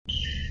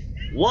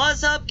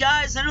What's up,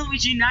 guys? I'm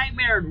Luigi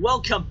Nightmare, and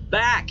welcome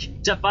back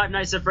to Five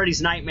Nights at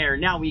Freddy's Nightmare.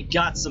 Now we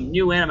got some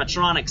new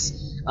animatronics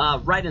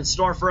right in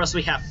store for us.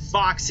 We have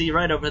Foxy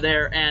right over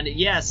there, and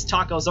yes,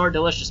 tacos are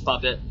delicious,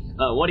 puppet.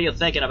 What are you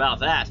thinking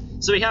about that?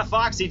 So we have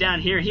Foxy down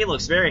here. He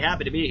looks very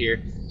happy to be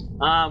here.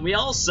 We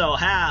also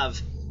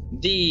have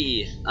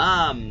the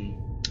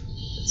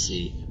let's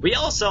see. We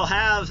also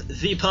have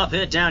the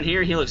puppet down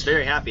here. He looks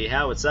very happy.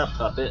 How? What's up,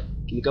 puppet?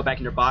 Can you go back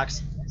in your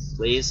box,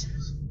 please?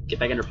 Get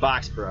back in your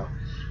box, bro.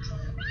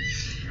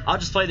 I'll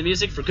just play the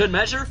music for good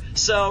measure,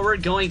 so we're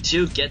going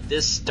to get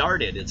this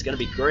started. It's going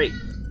to be great.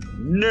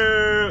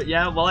 No!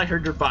 Yeah, well, I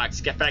heard your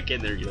box. Get back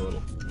in there, you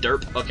little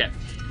derp. Okay.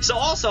 So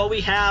also,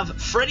 we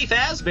have Freddy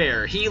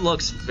Fazbear. He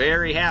looks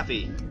very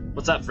happy.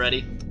 What's up,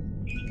 Freddy?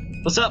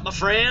 What's up, my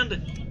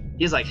friend?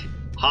 He's like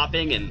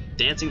hopping and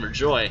dancing for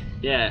joy.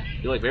 Yeah,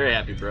 you look very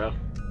happy, bro.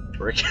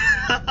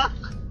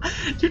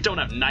 You don't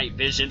have night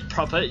vision,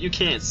 puppet. You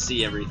can't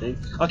see everything.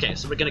 Okay,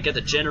 so we're going to get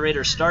the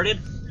generator started.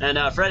 And,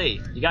 Freddy,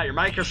 you got your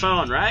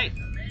microphone, right?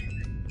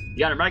 You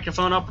got your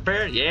microphone all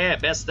prepared? Yeah,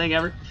 best thing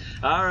ever.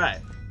 All right.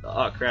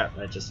 Oh, crap.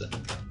 I just...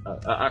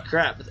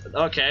 crap.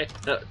 Okay.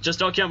 Just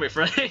don't kill me,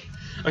 Freddy.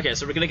 Okay,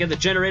 so we're going to get the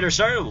generator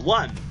started.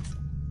 1,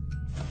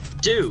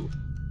 2,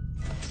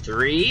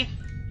 3,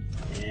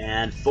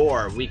 and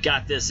 4. We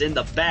got this in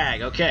the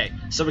bag. Okay,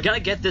 so we're going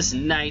to get this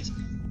night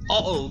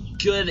all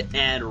good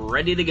and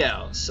ready to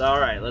go. So,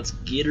 alright, let's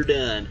get her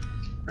done.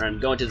 Alright,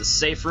 I'm going to the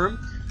safe room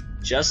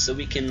just so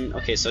we can...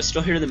 Okay, so I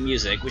still hear the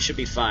music. We should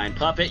be fine.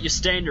 Puppet, you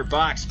stay in your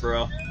box,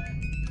 bro.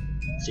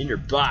 Stay in your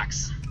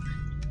box.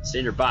 Stay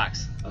in your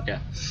box. Okay.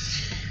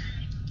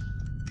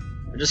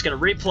 I'm just gonna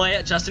replay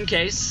it just in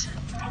case.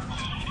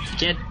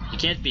 You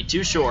can't be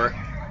too sure.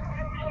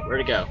 Where'd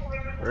it go?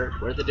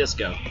 Where'd the disc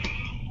go?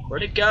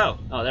 Where'd it go?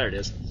 Oh, there it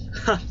is.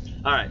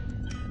 Alright.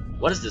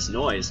 What is this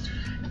noise?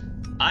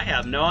 I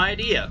have no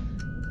idea.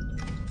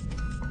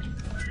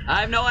 I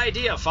have no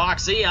idea,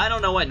 Foxy. I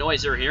don't know what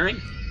noise you're hearing.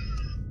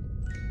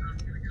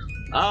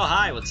 Oh,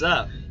 hi. What's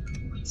up?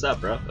 What's up,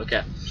 bro?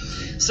 Okay.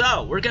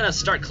 So, we're going to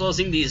start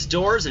closing these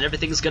doors, and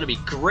everything's going to be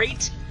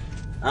great.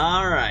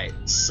 Alright,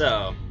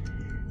 so.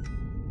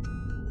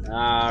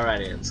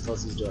 Alrighty, let's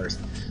close these doors.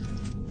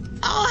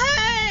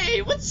 Oh,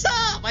 hey! What's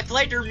up? I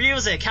played your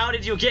music. How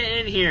did you get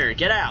in here?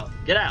 Get out.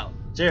 Get out,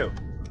 too.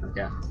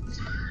 Okay.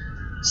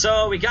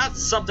 So, we got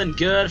something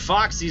good.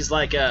 Foxy's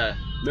like,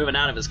 moving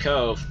out of his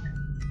cove.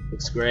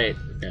 Looks great.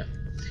 Okay.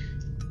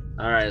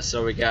 Alright,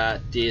 so we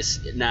got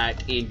this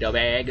night in the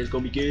bag. It's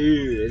gonna be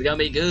good. It's gonna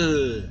be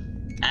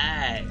good.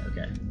 Aye.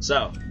 Okay.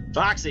 So,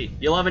 Foxy,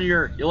 you loving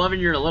your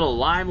little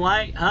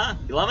limelight, huh?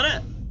 You loving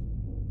it?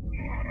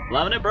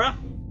 Loving it, bro?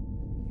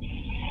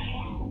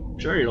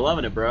 Sure, you're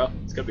loving it, bro.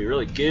 It's gonna be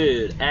really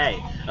good. Hey.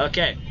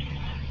 Okay.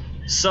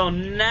 So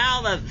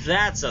now that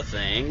that's a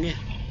thing.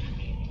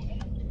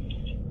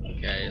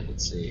 Okay,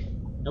 let's see.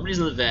 Nobody's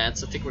in the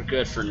vents. I think we're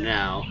good for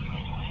now.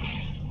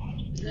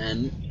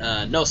 And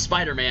no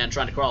Spider-Man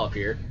trying to crawl up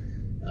here.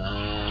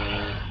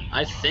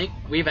 I think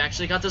we've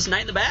actually got this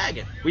night in the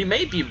bag. We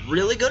may be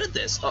really good at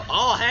this.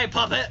 Oh, hey,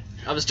 puppet.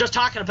 I was just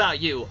talking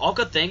about you. All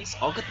good things.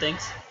 All good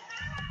things.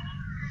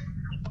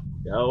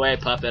 Go away,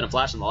 puppet. I'm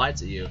flashing the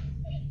lights at you.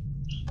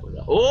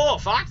 Oh,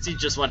 Foxy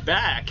just went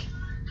back.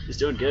 He's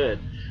doing good.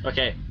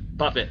 Okay,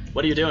 puppet.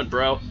 What are you doing,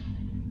 bro?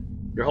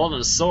 You're holding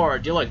a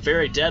sword. You look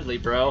very deadly,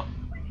 bro.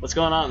 What's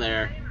going on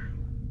there?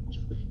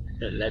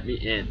 Let me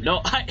in. No,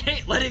 I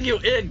ain't letting you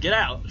in. Get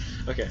out.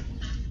 Okay.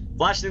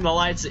 Flashing the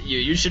lights at you.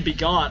 You should be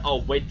gone.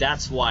 Oh, wait,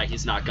 that's why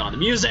he's not gone. The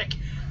music!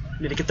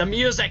 I need to get the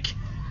music!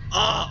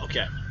 Oh,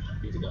 okay.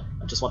 I need to go.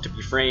 I just want to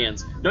be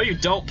friends. No, you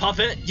don't,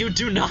 puppet. You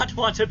do not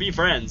want to be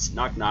friends.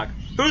 Knock, knock.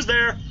 Who's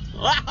there?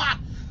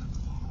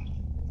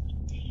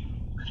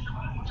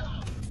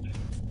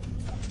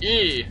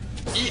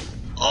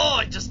 Oh,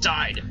 I just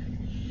died.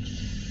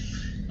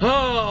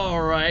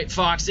 Alright,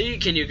 Foxy,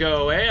 can you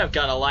go away? I've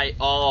got a light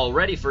all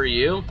ready for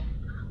you.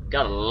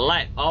 Got a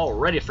light all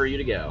ready for you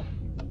to go.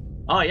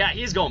 Oh, yeah,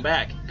 he's going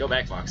back. Go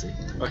back, Foxy.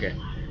 Okay.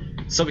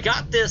 So we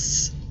got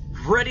this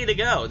ready to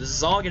go. This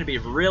is all going to be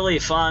really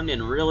fun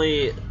and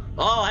really...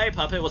 Oh, hey,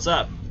 puppet, what's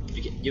up?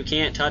 You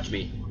can't touch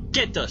me.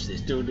 Can't touch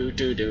this. Can't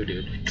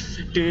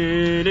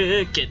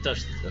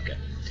touch this. Okay.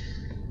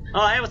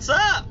 Oh, hey, what's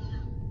up?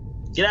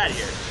 Get out of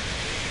here.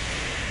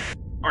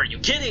 Are you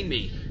kidding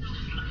me?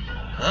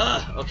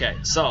 Okay,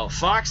 so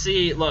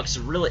Foxy looks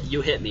really...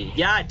 You hit me.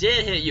 Yeah, I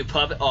did hit you,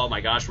 puppet. Oh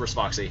my gosh, where's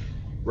Foxy?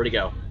 Where'd he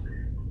go?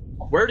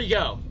 Where'd he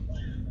go?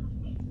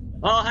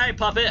 Oh, hey,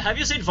 puppet. Have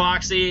you seen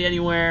Foxy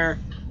anywhere?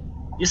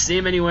 You see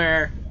him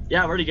anywhere?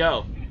 Yeah, where'd he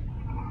go?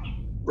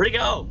 Where'd he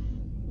go?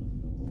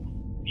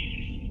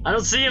 I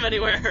don't see him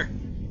anywhere.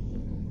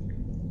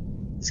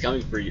 He's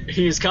coming for you.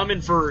 He's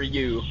coming for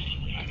you.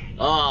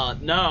 Oh,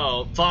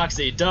 no.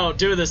 Foxy, don't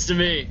do this to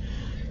me.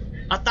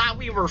 I thought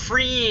we were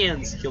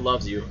friends. He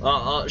loves you.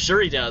 Sure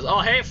he does.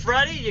 Oh, hey,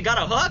 Freddy, you got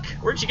a hook?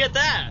 Where'd you get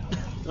that?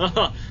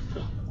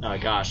 Oh,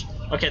 gosh.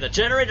 Okay, the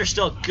generator's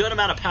still a good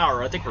amount of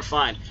power. I think we're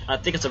fine. I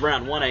think it's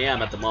around 1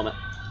 a.m. at the moment.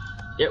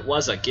 It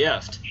was a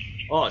gift.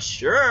 Oh,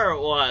 sure it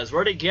was.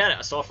 Where'd he get it?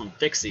 I stole it from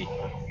Fixie.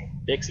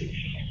 Fixie.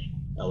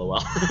 LOL.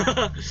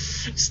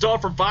 Stole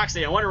it from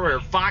Foxy. I wonder where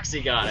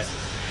Foxy got it.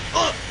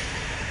 Oh!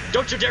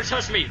 Don't you dare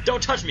touch me!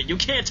 Don't touch me! You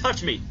can't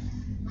touch me!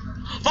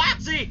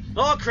 Foxy!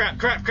 Oh crap,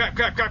 crap, crap,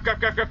 crap, crap, crap,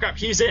 crap, crap, crap.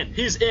 He's in.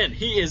 He's in.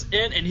 He is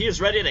in, and he is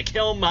ready to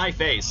kill my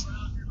face.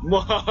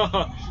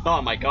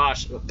 Oh my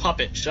gosh.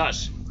 Puppet,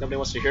 shush. Nobody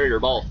wants to hear your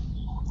ball.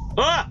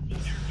 Ah!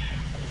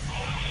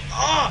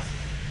 Ah!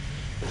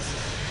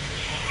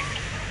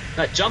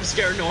 That jump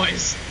scare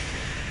noise.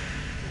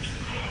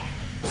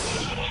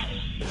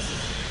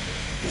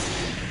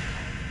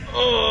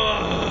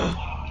 Ugh.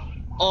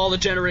 All the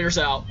generators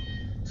out.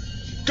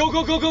 Go,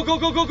 go, go, go, go,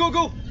 go, go, go,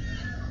 go!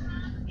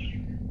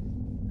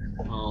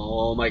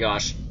 Oh my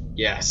gosh.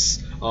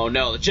 Yes. Oh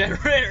no, the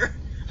generator!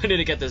 I need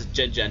to get this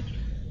gen.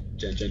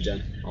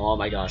 Oh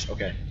my gosh,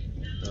 okay.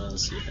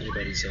 Let's see if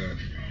anybody's a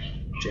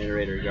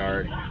generator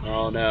guard.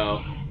 Oh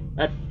no.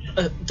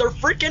 They're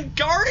freaking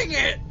guarding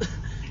it!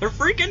 They're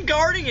freaking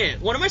guarding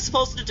it! What am I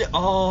supposed to do?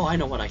 Oh, I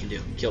know what I can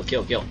do. Kill,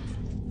 kill, kill.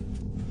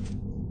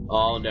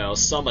 Oh no,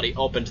 somebody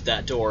opened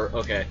that door.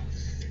 Okay.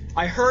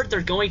 I heard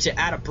they're going to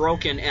add a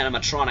broken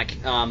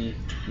animatronic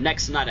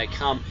next night I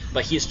come,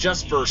 but he's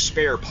just for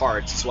spare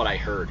parts, is what I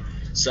heard.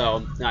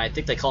 So, I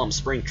think they call him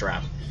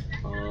Springtrap.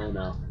 Oh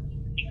no.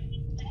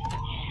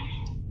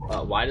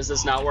 Why does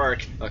this not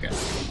work? Okay.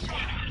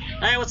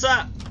 Hey, what's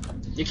up?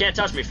 You can't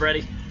touch me,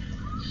 Freddy.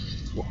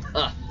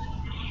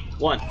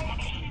 1,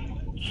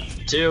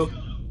 2,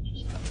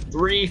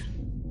 3,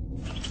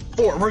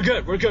 4. We're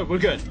good, we're good, we're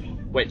good.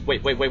 Wait.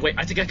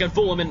 I think I can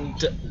fool them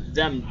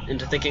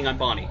into thinking I'm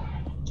Bonnie.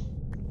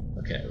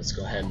 Okay, let's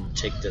go ahead and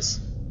take this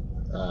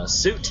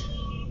suit.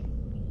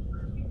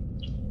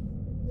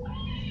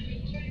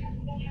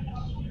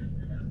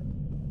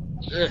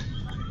 Ugh.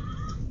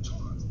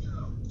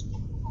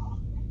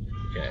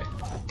 Okay.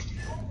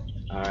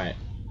 Alright.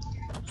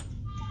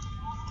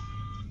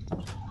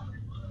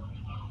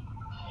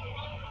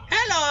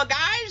 Hello,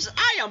 guys!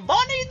 I am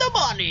Bonnie the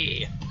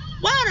Bunny!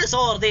 Where is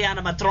all the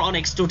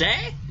animatronics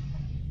today?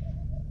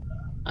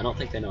 I don't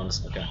think they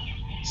noticed. Okay.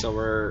 So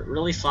we're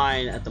really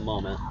fine at the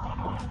moment.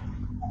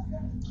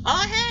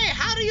 Oh, hey!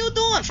 How are you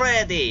doing,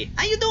 Freddy?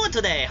 How you doing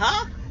today,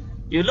 huh?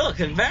 You look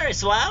very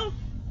swell.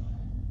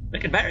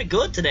 Looking very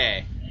good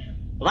today.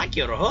 I like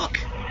your hook.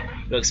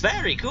 Looks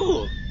very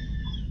cool.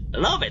 I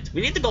love it.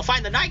 We need to go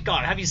find the night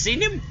guard. Have you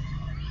seen him?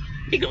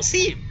 We go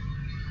see him.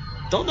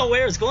 Don't know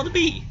where it's going to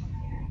be.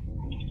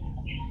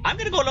 I'm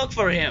gonna go look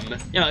for him.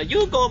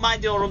 You go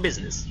mind your own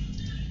business.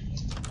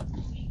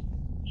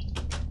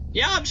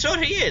 Yeah, I'm sure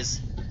he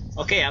is.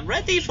 Okay, I'm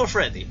ready for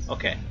Freddy.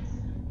 Okay.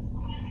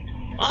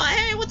 Oh,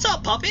 hey, what's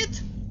up,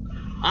 Puppet?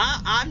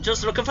 I'm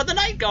just looking for the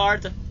night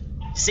guard.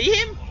 See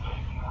him?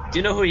 Do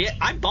you know who he is?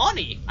 I'm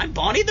Bonnie. I'm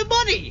Bonnie the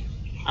Bunny.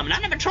 I'm an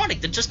animatronic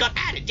that just got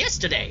added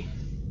yesterday.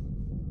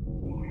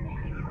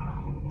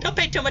 Don't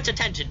pay too much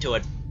attention to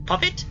it,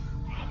 Puppet.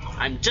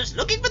 I'm just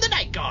looking for the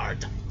night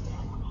guard.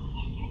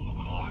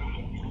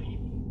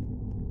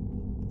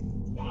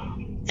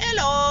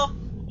 Hello.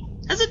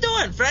 How's it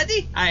doing,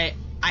 Freddy? I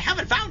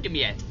haven't found him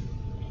yet.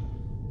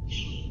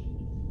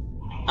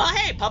 Oh,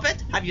 hey,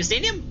 Puppet. Have you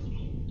seen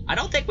him? I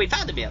don't think we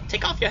found him yet.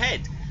 Take off your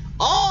head.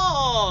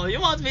 Oh, you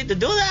want me to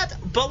do that?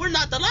 But we're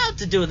not allowed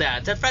to do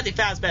that at Freddy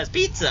Fazbear's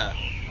Pizza.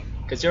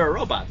 Because you're a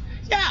robot.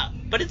 Yeah,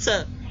 but it's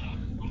a...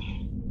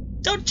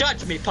 Don't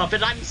judge me,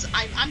 Puppet.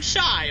 I'm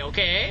shy,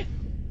 okay?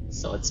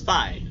 So it's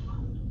fine.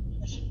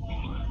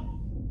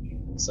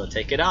 So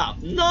take it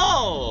off.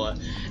 No!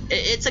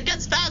 It's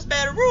against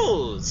Fazbear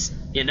rules,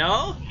 you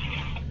know?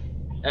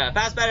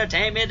 Fazbear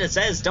Entertainment, it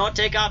says don't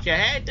take off your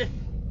head.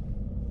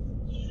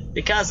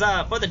 Because,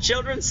 for the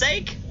children's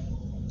sake.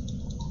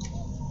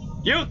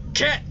 You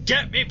can't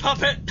get me,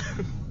 Puppet!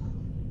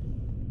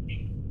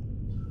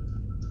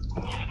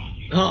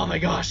 Oh my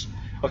gosh.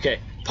 Okay,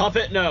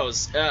 Puppet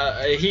knows.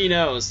 He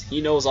knows.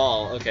 He knows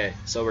all. Okay,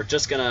 so we're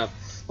just gonna,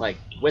 like,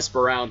 whisper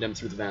around him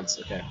through the vents.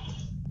 Okay.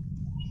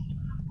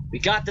 We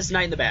got this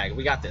night in the bag.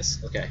 We got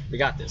this. Okay, we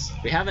got this.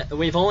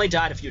 We've only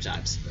died a few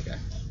times. Okay.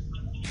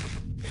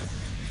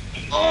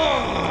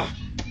 Oh!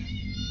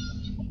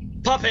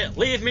 Puppet,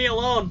 leave me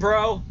alone,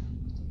 bro!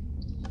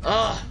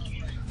 Ugh.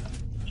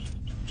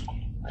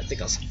 I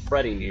think I was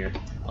Freddy here.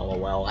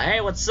 LOL.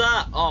 Hey, what's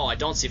up? Oh, I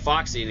don't see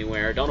Foxy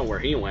anywhere. Don't know where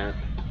he went.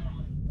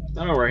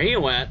 Don't know where he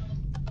went.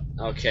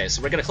 Okay,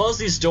 so we're gonna close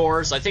these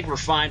doors. I think we're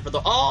fine for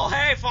the... Oh,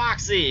 hey,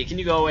 Foxy! Can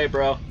you go away,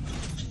 bro?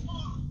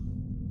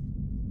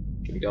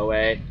 Can you go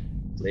away?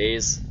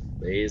 Please?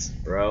 Please,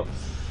 bro?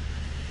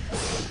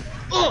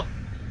 Oh!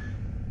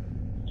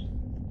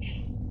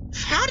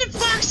 How did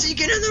Foxy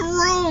get in the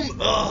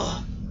room?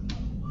 Ugh.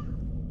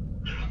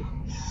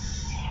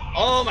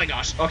 Oh my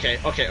gosh. Okay.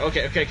 I think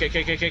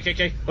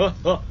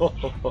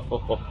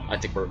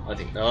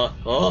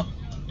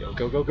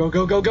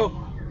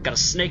go. Gotta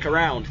snake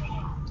around.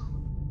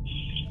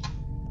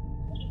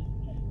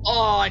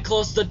 Oh, I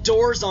closed the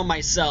doors on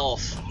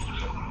myself.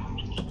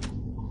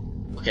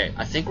 Okay,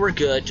 I think we're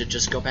good to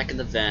just go back in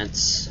the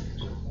vents.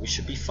 We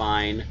should be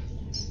fine.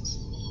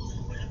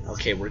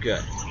 Okay, we're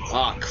good.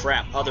 Oh,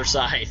 crap. Other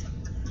side.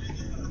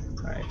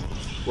 Alright.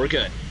 We're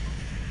good.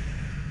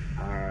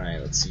 Alright,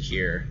 let's see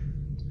here.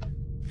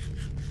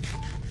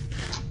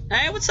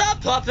 Hey, what's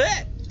up,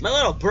 puppet? My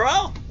little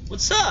bro?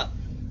 What's up?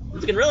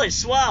 Looking really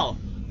swell.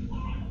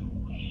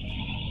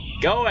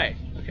 Go away.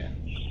 Okay.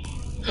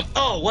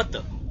 Oh, what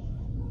the?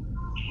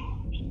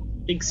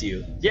 Thanks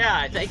you.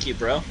 Yeah, thank you,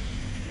 bro.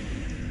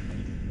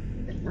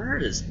 Where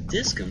does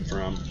this come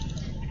from?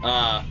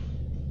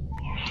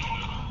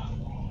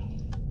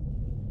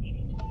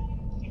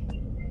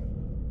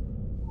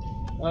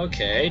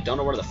 Okay, don't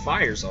know where the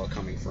fire's all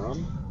coming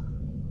from.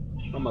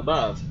 From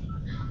above.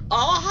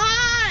 Oh,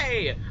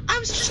 hi! I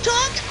was just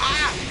talking.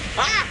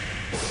 Ah!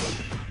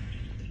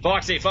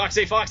 Foxy,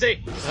 Foxy,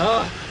 Foxy!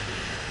 Ugh.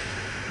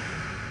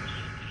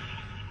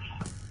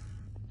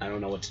 I don't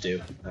know what to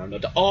do. I don't know.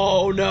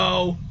 Oh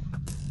no!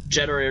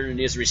 Generator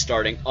needs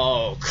restarting.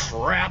 Oh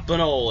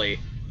crap-a-noli!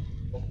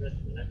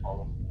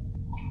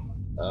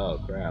 Oh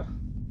crap!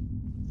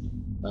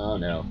 Oh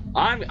no!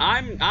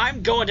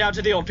 I'm going down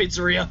to the old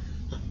pizzeria.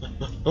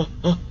 Oh,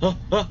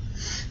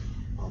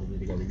 we need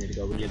to go. We need to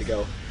go. We need to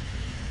go.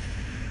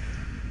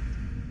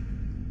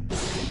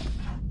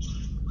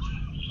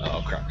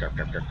 Oh crap! Crap!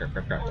 Crap! Crap! Crap!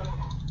 Crap! Crap!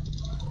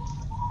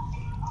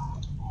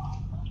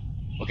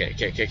 Okay,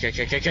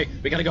 okay.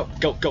 We gotta go.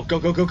 Go, go, go,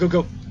 go, go, go,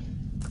 go.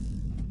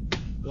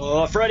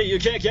 Oh, Freddy, you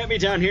can't get me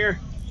down here.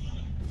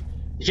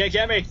 You can't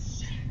get me.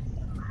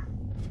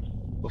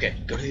 Okay,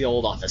 go to the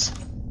old office.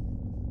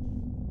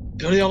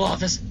 Go to the old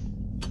office.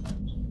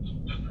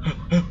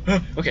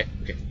 Okay.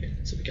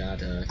 So we got,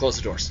 close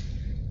the doors.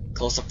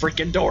 Close the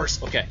freaking doors.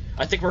 Okay,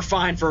 I think we're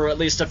fine for at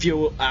least a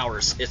few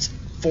hours. It's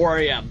 4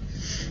 a.m.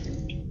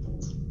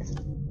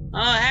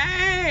 Oh,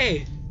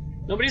 hey!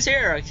 Nobody's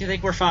here. I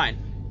think we're fine.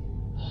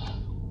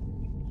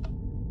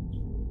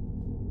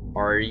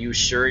 Are you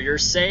sure you're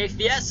safe?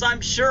 Yes, I'm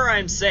sure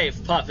I'm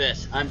safe,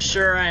 Puppet. I'm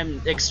sure I'm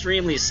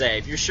extremely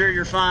safe. You're sure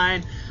you're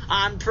fine?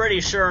 I'm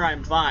pretty sure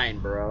I'm fine,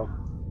 bro.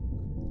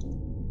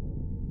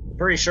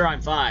 Pretty sure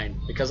I'm fine,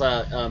 because,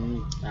 I'm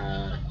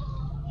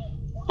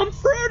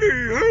Freddy!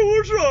 Hey,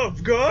 what's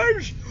up,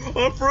 guys?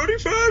 I'm Freddy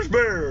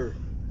Fazbear!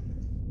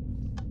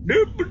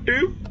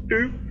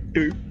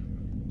 Doop-a-doop-doop-doop.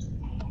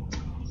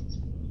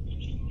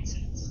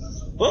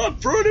 I'm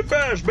Freddy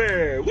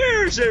Fazbear!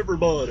 Where's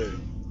everybody?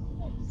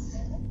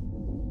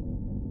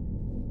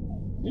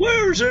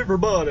 Where's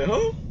everybody,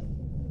 huh?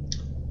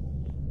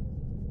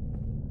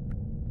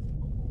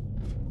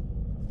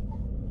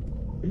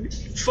 I need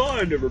to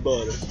find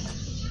everybody.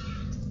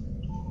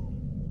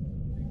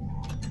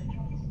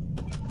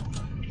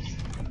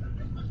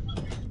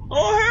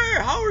 Oh,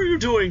 hey, how are you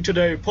doing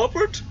today,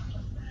 Puppet?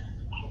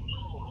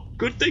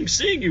 Good thing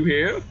seeing you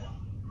here.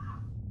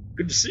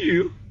 Good to see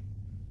you.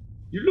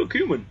 You look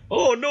human.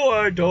 Oh, no,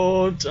 I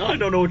don't. I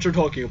don't know what you're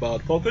talking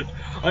about, Puppet.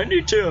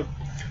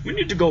 We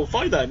need to go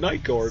find that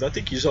night guard. I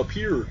think he's up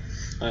here.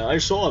 I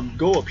saw him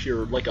go up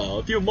here like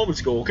a few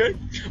moments ago, okay?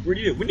 We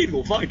need to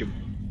go find him.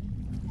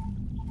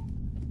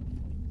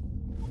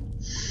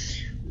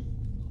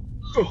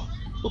 Oh,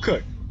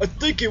 okay. I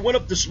think he went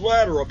up this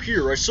ladder up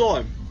here. I saw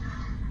him.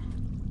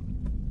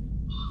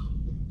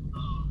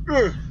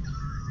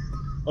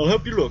 I'll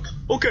help you look.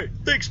 Okay,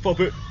 thanks,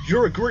 Puppet.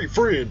 You're a great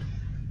friend.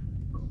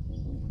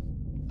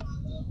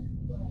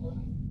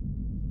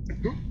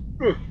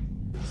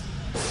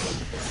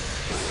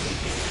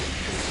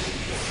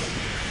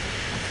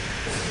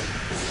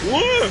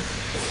 What?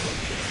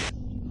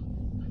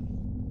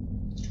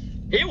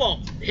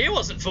 He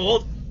wasn't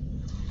fooled.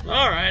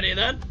 Alrighty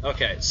then.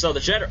 Okay, so the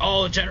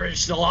generator's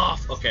still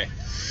off. Okay.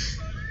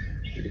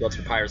 Need to go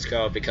through Pirate's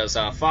Cove because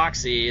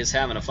Foxy is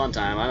having a fun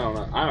time. I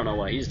don't know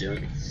what he's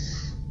doing.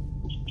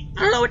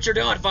 I don't know what you're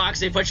doing,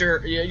 Foxy, but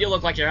you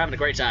look like you're having a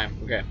great time.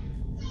 Okay.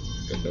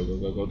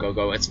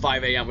 Go. It's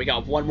 5 a.m. We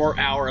got one more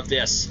hour of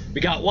this.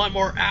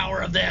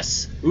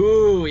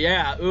 Ooh,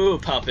 yeah. Ooh,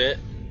 Puppet.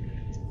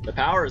 The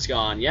power is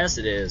gone. Yes,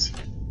 it is.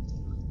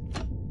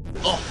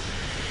 Oh.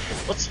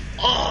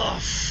 Oh,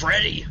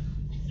 Freddy.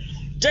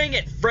 Dang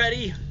it,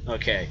 Freddy.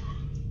 Okay.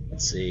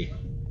 Let's see.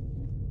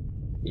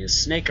 You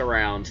snake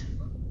around.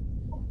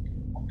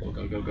 Go.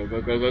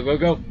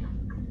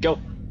 Go.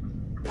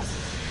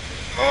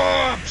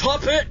 Oh,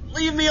 Puppet.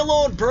 Leave me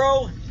alone,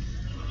 bro.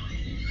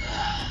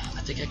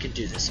 I think I can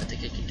do this.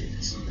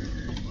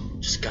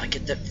 Just gotta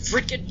get that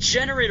freaking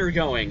generator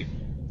going.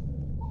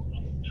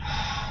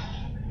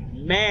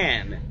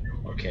 Man.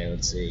 Okay,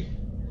 let's see.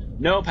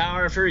 No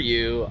power for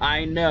you.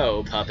 I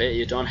know, Puppet.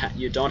 You don't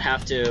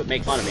have to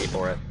make fun of me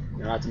for it. You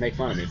don't have to make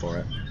fun of me for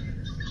it.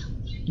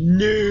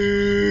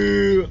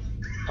 No.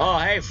 Oh,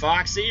 hey,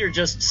 Foxy. You're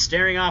just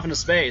staring off into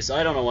space.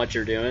 I don't know what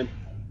you're doing.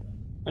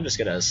 I'm just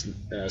gonna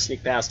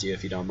sneak past you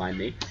if you don't mind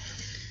me.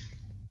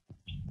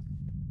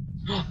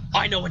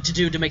 I know what to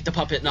do to make the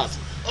puppet nuts.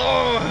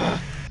 Oh, I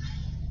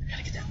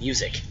gotta get that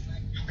music.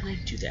 How can I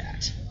do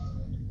that?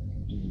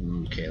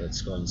 Okay,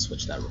 let's go ahead and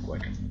switch that real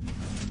quick.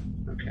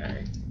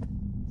 Okay.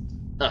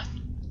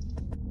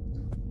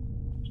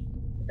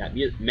 That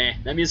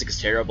music is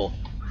terrible.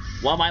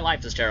 Well, my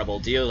life is terrible.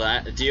 Do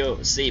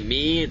you see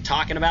me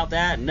talking about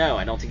that? No,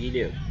 I don't think you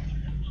do.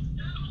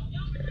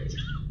 Okay.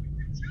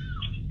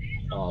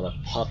 Oh, the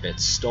puppet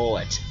stole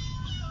it.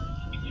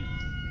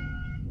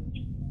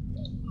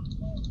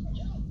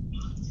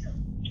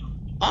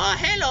 Oh,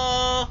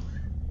 hello!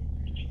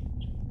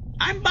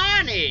 I'm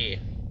Bonnie!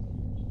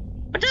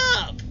 What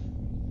up?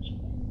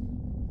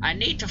 I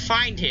need to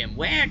find him.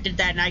 Where did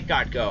that night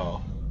guard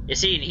go?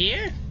 Is he in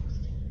here?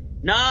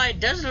 No,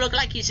 it doesn't look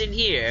like he's in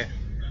here.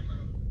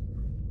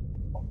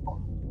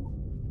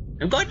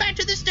 I'm going back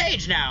to the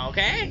stage now,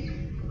 okay?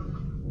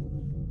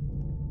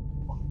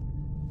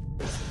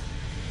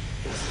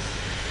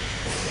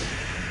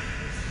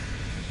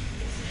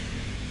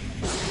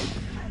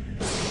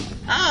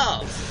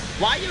 Oh,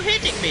 why are you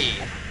hitting me?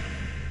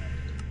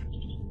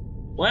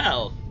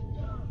 Well,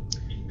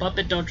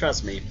 puppet don't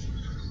trust me.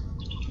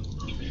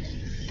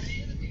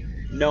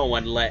 No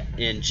one let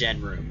in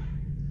gen room.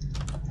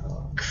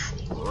 Oh,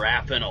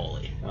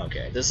 crapinoli.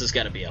 Okay, this is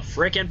gonna be a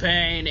frickin'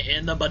 pain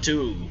in the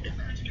batoon.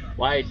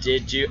 Why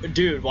did you...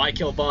 Dude, why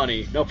kill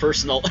Bonnie? No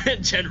personal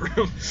gen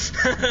room.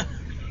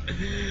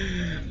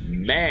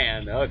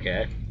 Man,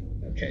 okay.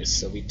 Okay,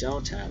 so we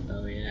don't have...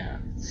 Oh, yeah.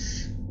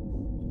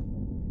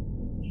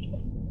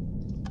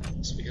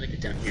 So we gotta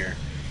get down here.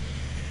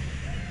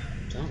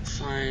 Don't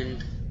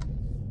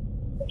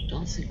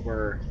think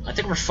we're... I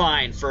think we're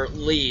fine for at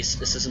least...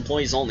 This is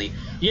employees only.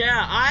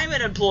 Yeah, I'm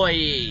an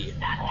employee!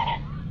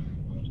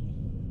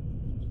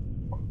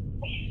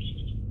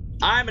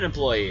 I'm an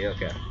employee,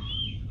 okay.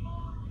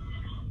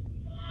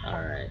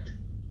 Alright.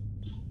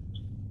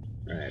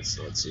 Alright,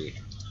 so let's see.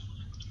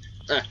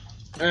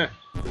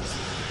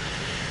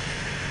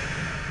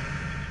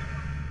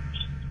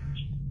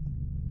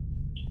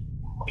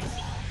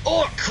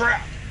 Oh,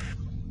 crap!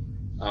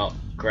 Oh,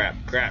 crap.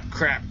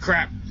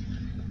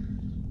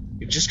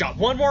 We've just got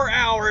one more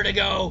hour to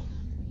go.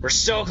 We're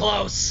so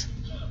close.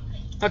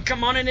 Oh,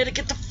 come on, I need to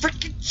get the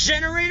freaking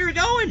generator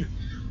going.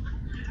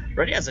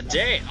 Freddy has a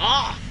day.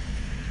 Ah!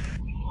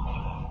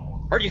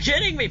 Are you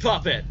kidding me,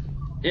 puppet?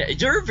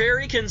 You're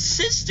very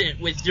consistent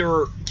with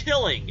your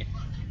killing.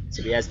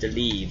 So he has to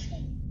leave.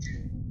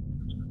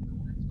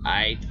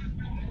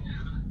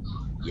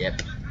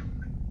 Yep.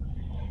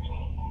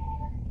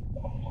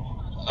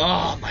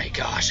 Oh my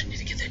gosh, I need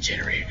to get that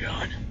generator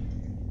going.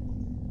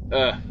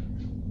 Ah,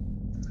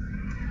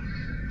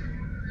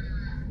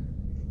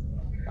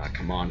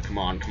 come on.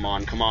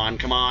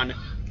 I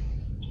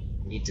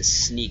need to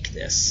sneak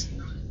this.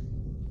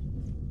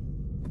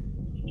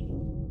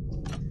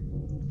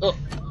 Oh.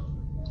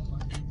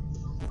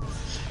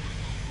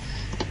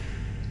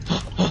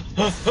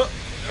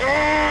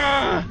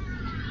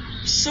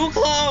 So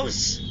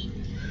close!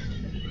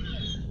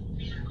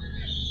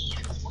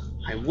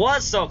 I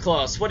was so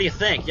close. What do you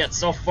think? Yet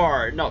so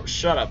far. No,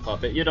 shut up,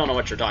 puppet. You don't know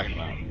what you're talking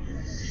about.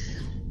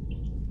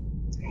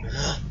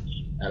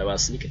 How about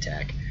sneak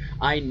attack?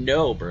 I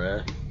know,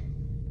 bruh.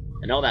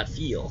 I know that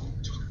feel.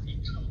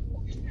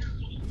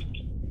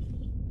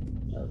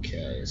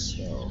 Okay,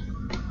 so...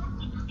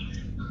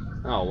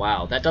 Oh,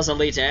 wow. That doesn't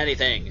lead to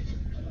anything.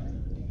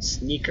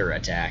 Sneaker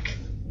attack.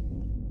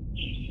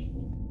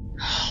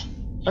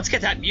 Let's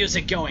get that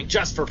music going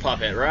just for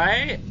Puppet,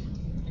 right?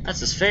 That's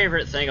his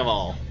favorite thing of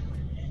all.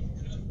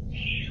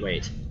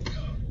 Wait.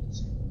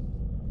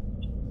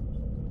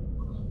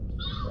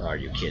 Are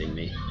you kidding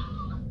me?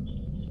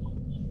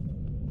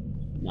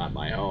 Not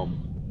my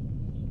home.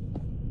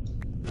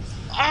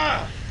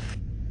 Ah!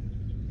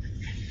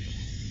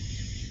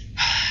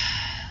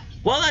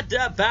 Well, that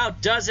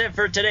about does it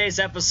for today's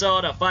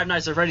episode of Five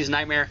Nights at Freddy's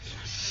Nightmare.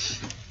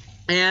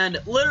 And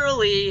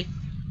literally,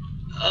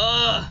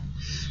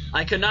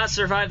 I could not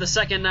survive the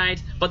second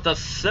night, but the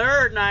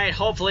third night,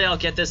 hopefully I'll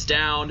get this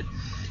down.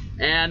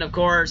 And of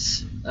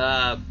course,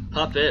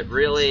 Puppet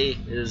really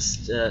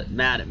is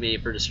mad at me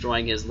for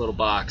destroying his little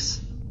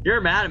box.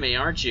 You're mad at me,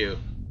 aren't you?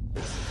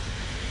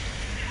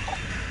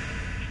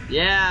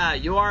 Yeah,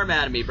 you are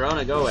mad at me, bro.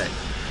 Now go away.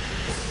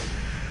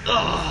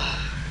 Ugh.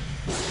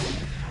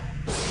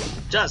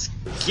 Just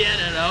get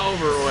it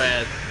over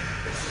with.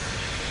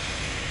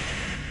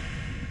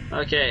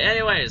 Okay,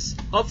 anyways,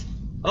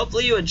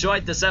 hopefully you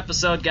enjoyed this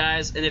episode,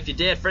 guys. And if you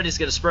did, Freddy's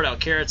gonna spurt out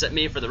carrots at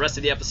me for the rest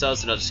of the episode.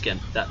 So no, just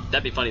kidding.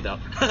 That'd be funny though.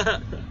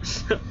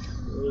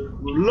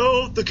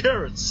 Load the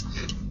carrots.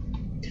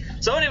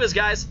 So, anyways,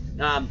 guys,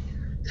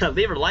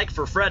 leave a like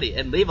for Freddy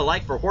and leave a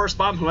like for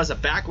Horusbomb, who has a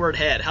backward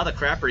head. How the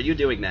crap are you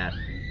doing that?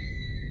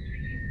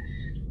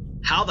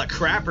 How the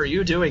crap are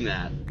you doing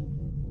that?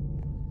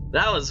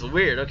 That was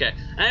weird. Okay.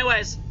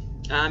 Anyways,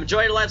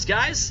 enjoy your lives,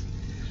 guys.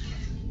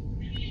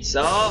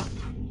 So,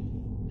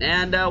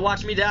 and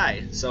watch me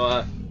die.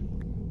 So,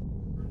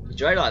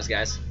 enjoy your lives,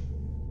 guys.